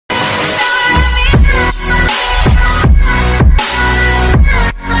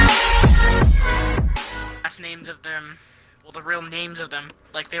them, well, the real names of them,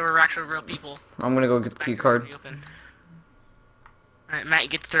 like they were actual real people. I'm gonna go get the key card. Alright, Matt, you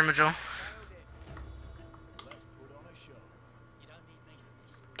get the thermogel.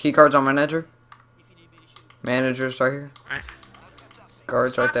 Key cards on manager. Manager's right here. Alright.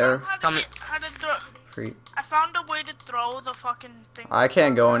 Guards right there. Tell me. Free. I found a way to throw the fucking thing. I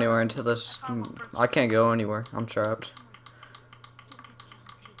can't go anywhere until this. I can't go anywhere. I'm trapped.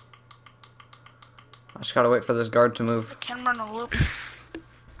 I just gotta wait for this guard to move. I can run a loop.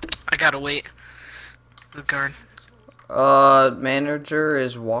 I gotta wait. The guard. Manager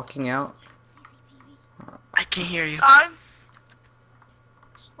is walking out. I can't hear you. Time.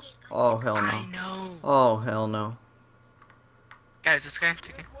 Oh hell no. I know. Oh hell no. Guys, this guy.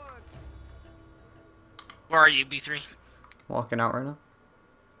 Okay. Where are you, B3? Walking out right now.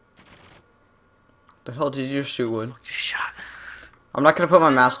 The hell did you just shoot, Wood? Shot. I'm not gonna put my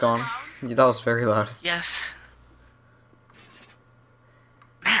mask on. Yeah, that was very loud. Yes.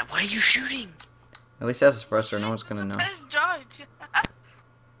 Matt, why are you shooting? At least it has a suppressor. No one's gonna know. Let's judge.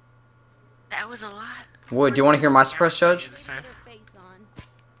 That was a lot. Wood, do you want to hear my suppress, Judge?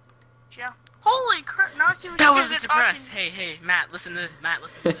 Yeah. Holy crap! Now I see what That you wasn't guys are suppressed. talking. Hey, Matt, listen to this. Matt,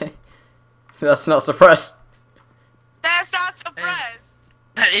 listen to this. That's not suppressed. That's not suppressed.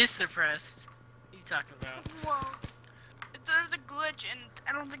 That is suppressed. What are you talking about? Whoa. There's a glitch, and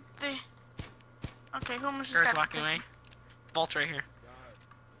I don't think they. Okay, who almost just Guard's got walking away. Vault's right here.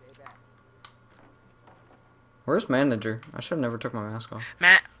 Where's manager? I should have never took my mask off.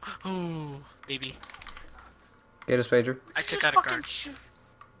 Matt. Ooh, baby. Get his pager. I took out a guard.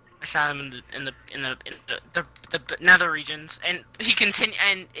 I shot him in the nether regions, and he continued.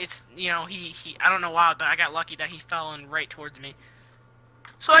 And it's he I don't know why, but I got lucky that he fell in right towards me.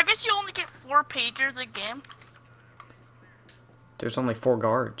 So I guess you only get 4 pagers a game. There's only 4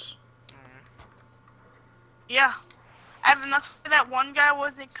 guards. Yeah. Evan, that's why that one guy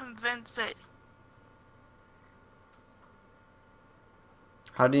wasn't convinced that.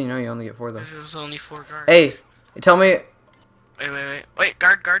 How do you know you only get 4 though? There's only 4 guards. Hey, tell me. Wait,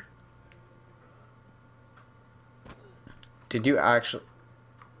 guard. Did you actually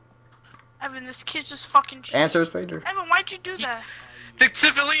Evan, this kid's just fucking shit. answer his pager? Evan, why'd you do that? The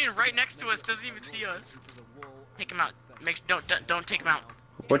civilian right next to us doesn't even see us. Take him out. Don't take him out.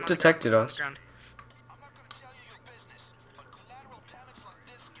 What detected us?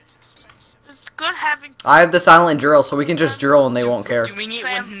 It's good having. I have the silent drill, so we can just drill and they won't care. Doing it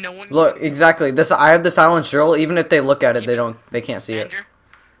when no one. Look, exactly. I have the silent drill. Even if they look at it, they can't see it. Manager,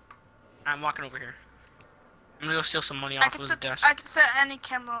 I'm walking over here. I'm gonna go steal some money off of the desk. I can set any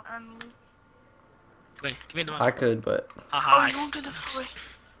camera and loop. Wait, give me the money. I could, but Haha. Oh, you won't do the wait.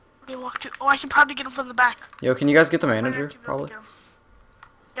 Where do you walk to? Oh, I can probably get him from the back. yo, can you guys get the manager? Probably.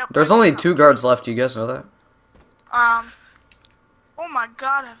 Yep. There's only 2 guards left. Do you guys know that? Oh my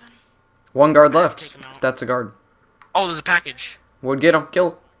God, Evan. 1 guard left. Take him out. That's a guard. Oh, there's a package. Would get him.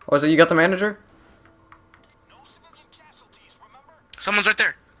 Kill. Oh, so you got the manager? Someone's right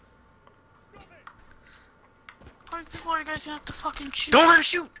there. How many people are you guys gonna have to fucking shoot? Don't let him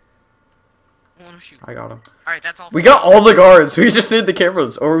shoot. Don't let him shoot. I got him. All right, that's all. We got all the guards. We just need the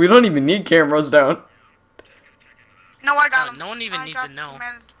cameras, or we don't even need cameras down. No, I got him. No one even needs to know.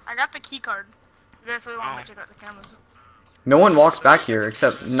 I got the key card. You guys really want me to check out the cameras? No one walks back here,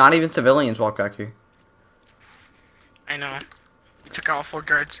 except not even civilians walk back here. I know. We took out all 4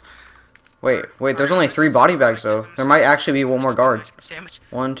 guards. Wait, there's only 3 body bags though. There might actually be 1 more guard. Sandwich.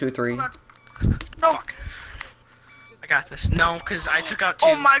 1, 2, 3. No. Fuck. I got this. No, because I took out 2.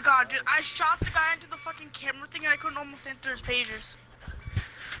 Oh my God, dude! I shot the guy into the fucking camera thing, and I couldn't almost enter his pagers.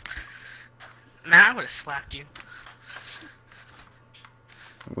 Man, I would have slapped you.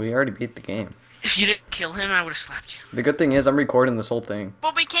 We already beat the game. If you didn't kill him, I would have slapped you. The good thing is I'm recording this whole thing.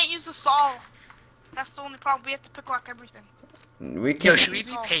 But we can't use the saw. That's the only problem. We have to pick lock everything. We Yo, can should we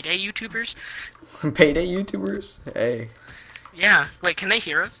be Payday YouTubers? Payday YouTubers. Hey. Yeah. Wait, can they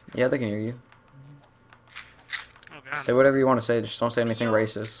hear us? Yeah, they can hear you. Oh God. Say whatever you want to say. Just don't say anything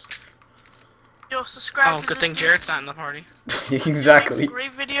racist. Yo, subscribe. Oh, good thing Jarrett's not in the party. Exactly.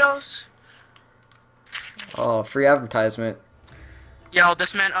 Great videos. Oh, free advertisement. Yo,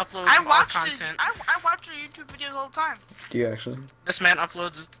 this man uploads I all watch content. I watch your YouTube videos all the time. Do you actually? This man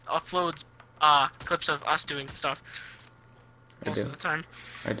uploads clips of us doing stuff. Most of the time.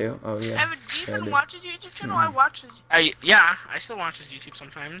 I do. Oh yeah. Evan, do you Yeah, I even do. watch his YouTube channel? I watch his. Yeah, I still watch his YouTube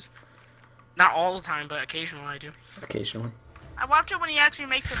sometimes. Not all the time, but occasionally I do. Occasionally. I watch it when he actually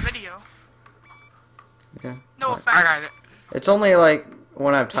makes a video. Yeah. No Alright. offense. I got it. It's only like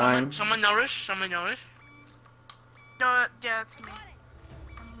when I have time. Someone notice? Someone notice? No, yeah, it's me.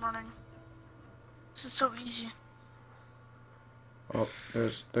 I'm running. This is so easy. Oh,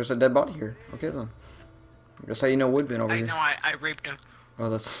 there's a dead body here. Okay then. That's how you know Wood been over I here. know. I raped him. Oh,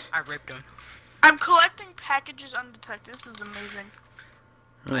 that's. I raped him. I'm collecting packages undetected. This is amazing.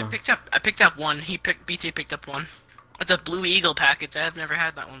 Oh. I picked up one. BT picked up one. It's a Blue Eagle package. I have never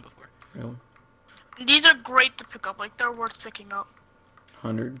had that one before. Really? These are great to pick up. Like they're worth picking up.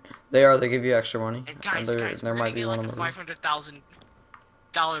 100. They are. They give you extra money. And guys, There we're might gonna be get one like on a the roof.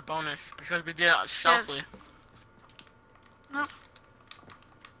 $500,000 bonus because we did it stealthily. No.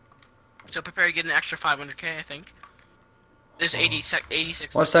 So prepare to get an extra 500k, I think. There's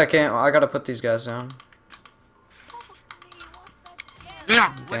 86. 1 second. I gotta put these guys down. No, one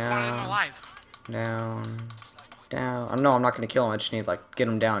of them Down. alive. Down. Down. No, I'm not gonna kill them. I just need like get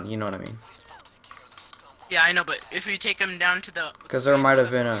them down. You know what I mean? Yeah, I know, but if you take them down to the... Because there might have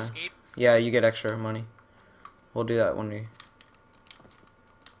been a. Escape. Yeah, you get extra money. We'll do that when we.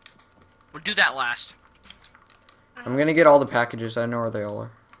 We'll do that last. I'm gonna get all the packages. I know where they all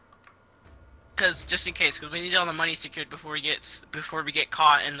are. Because just in case, because we need all the money secured before we get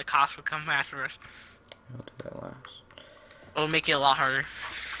caught and the cops will come after us. We'll do that last. It'll make it a lot harder.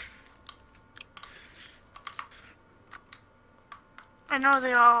 I know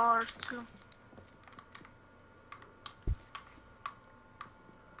they all are too.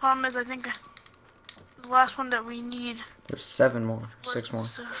 Problem is, I think the last one that we need. There's 7 more. 6 more.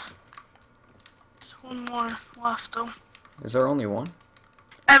 There's one more left though. Is there only one?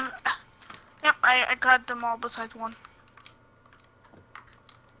 Yep, I got them all besides one.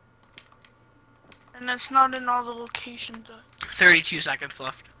 And it's not in all the locations. 32 seconds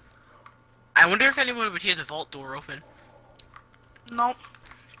left. I wonder if anyone would hear the vault door open. Nope.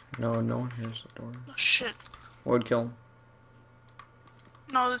 No, no one hears the door. Oh, shit. Would kill him.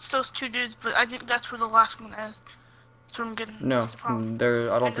 No, it's those two dudes, but I think that's where the last one is. That's where I'm getting. No, that's the problem.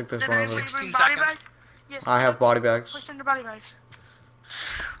 there. I don't think there's Did one I over there. bring 16 body seconds. bags? Yes. I have body bags. Place in your body bags.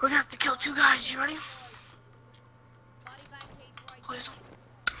 We're gonna have to kill 2 guys. You ready? Please.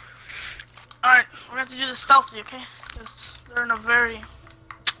 Alright, we're gonna have to do this stealthy, okay? Because they're in a very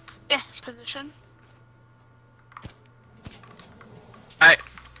position. Alright,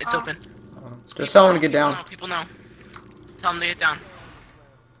 it's open. Just tell him to get down. People know. Tell them to get down.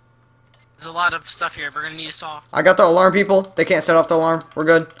 There's a lot of stuff here. We're gonna need a saw. I got the alarm, people. They can't set off the alarm. We're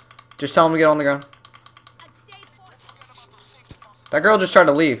good. Just tell them to get on the ground. That girl just tried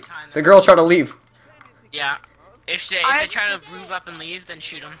to leave. The girl tried to leave. Yeah. If they try to move up and leave, then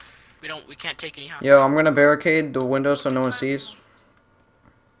shoot them. We can't take any hostages. Yo, I'm gonna barricade the window so no one sees.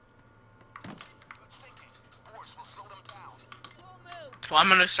 Well, I'm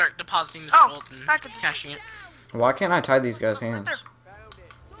gonna start depositing this Oh, gold and packages. cashing it. Why can't I tie these guys' Right hands? there.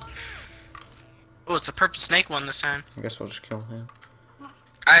 Oh, it's a purple snake one this time. I guess we'll just kill him.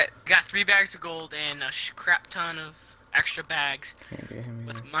 I got 3 bags of gold and a crap ton of extra bags Can't get him either.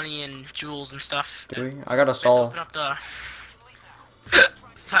 with money and jewels and stuff. Do we? I got a We have to saw. open up the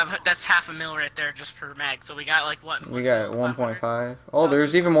that's half a mil right there just per mag. So we got like what? We got 500? 1.5. Oh,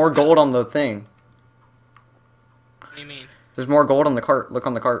 there's even more gold on the thing. What do you mean? There's more gold on the cart. Look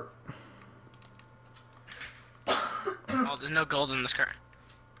on the cart. Oh, there's no gold in this cart.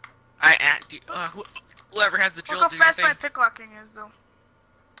 Whoever has the drill, Look how do your fast thing. my picklocking is, though.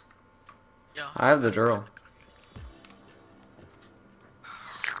 Yo, I have the drill.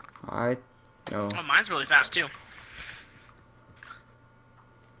 I know. oh, mine's really fast too.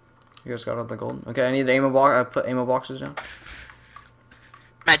 You guys got all the gold? Okay, I need the ammo box. I put ammo boxes down.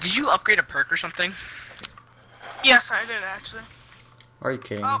 Matt, did you upgrade a perk or something? Yes, I did, actually. Are you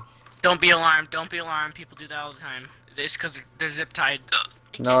kidding me? Oh, Don't be alarmed. Don't be alarmed. People do that all the time. It's because they're zip tied.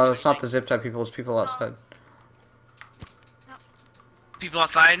 No, it's not the zip tie people. It's people outside. People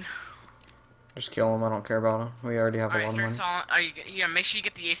outside. Just kill them. I don't care about them. We already have a Alright, lot of start money. selling. Yeah, make sure you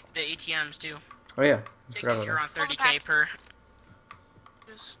get the ATMs too. Oh yeah, I forgot Because about you're that. on 30k per.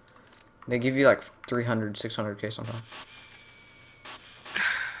 just- They give you like 300, 600k sometimes.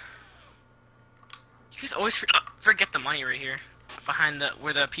 You guys always forget the money right here, behind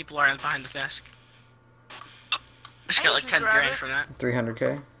where the people are behind the desk. I just got like 10 grab grand it. from that.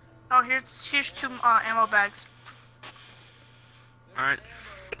 300k. Oh, here's 2 ammo bags. All right,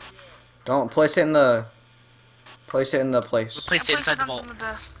 Don't place it in the. Place it in the place. place it inside the on vault. the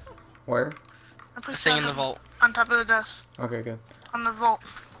desk. Where? I The placed thing it in the on- vault. On top of the desk. Okay, good. On the vault.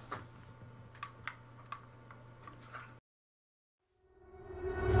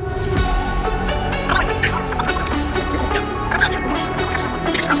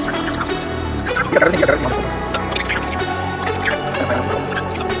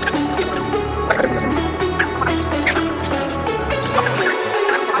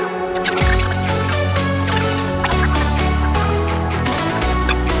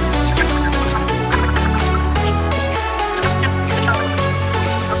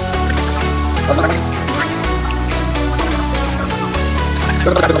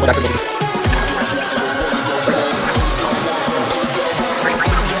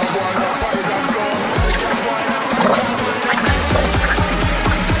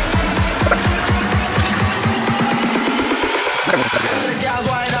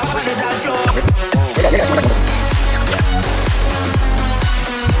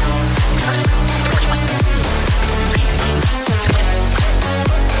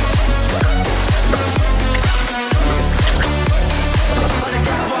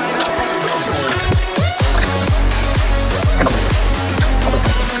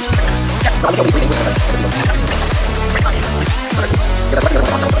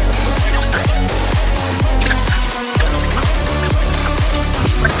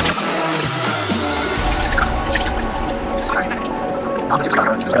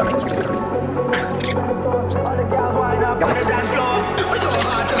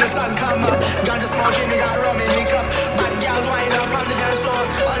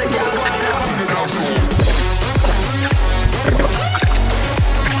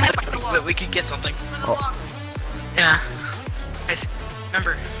 We could get something. Oh. Yeah. Guys,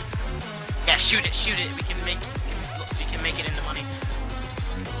 remember. Yeah, shoot it. We can make it into money.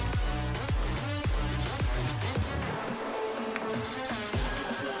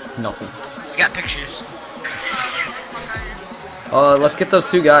 Nothing. I got pictures. Let's get those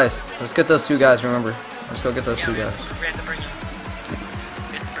two guys. Remember. Let's go get those two guys. We have to bring them.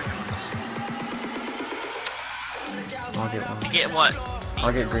 I'll get one. You get what?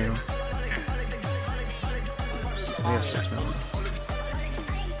 I'll get green. We have 6 million.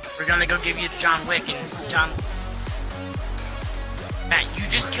 We're gonna go give you John Wick and John. Matt, you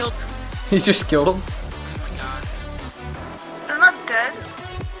just killed. You just killed him? Oh my god. They're not dead.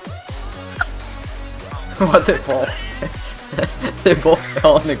 What, they fall? They both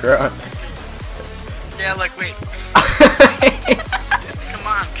fell on the ground. Yeah, like, wait. Come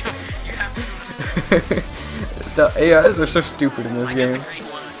on. You have to do this. The AIs are so stupid in this game.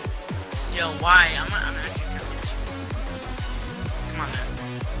 Yo, why? I'm actually kind of. Come on, man.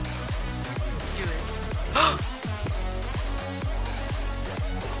 Do it.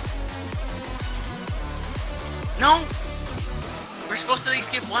 No! We're supposed to at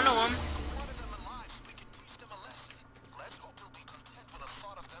least give one of them.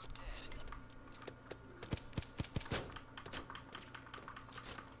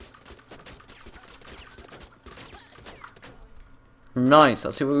 Nice,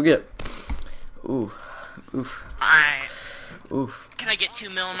 let's see what we get. Ooh. Oof. Alright. Oof. Can I get 2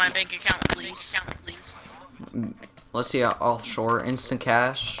 mil in my bank account, please? Let's see, offshore instant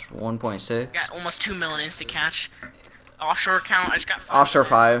cash 1.6. Got almost 2 mil in instant cash. Offshore account, I just got 5. Offshore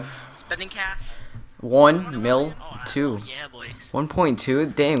 5. Spending cash. 1 mil Oh, 2. yeah, boys.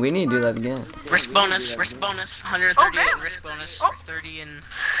 1.2. Dang, we need to do that again. Risk bonus, 138 risk bonus, 30 and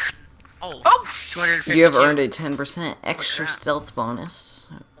oh, Oh, sh 252. You have earned a 10% extra stealth bonus.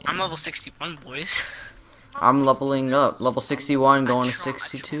 I'm level 61, boys. I'm leveling up. Level 61, going to I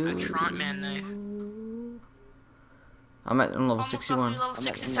 62. Tron man knife. I'm level almost up to 61. level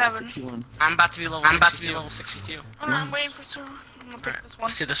 67. I'm about to be level 62. Oh, no, I'm waiting for some. I'm gonna pick this one.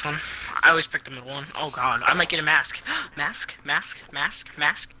 Let's do this one. I always pick them at 1. Oh god, I might get a mask. Mask.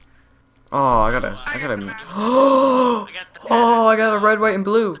 Oh, I got a. I got the Oh, I got a red, white, and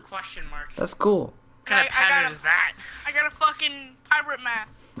blue. question mark. That's cool. What kind of pattern is that? I got a fucking pirate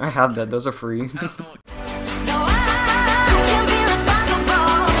mask. I have that. Those are free. I don't know what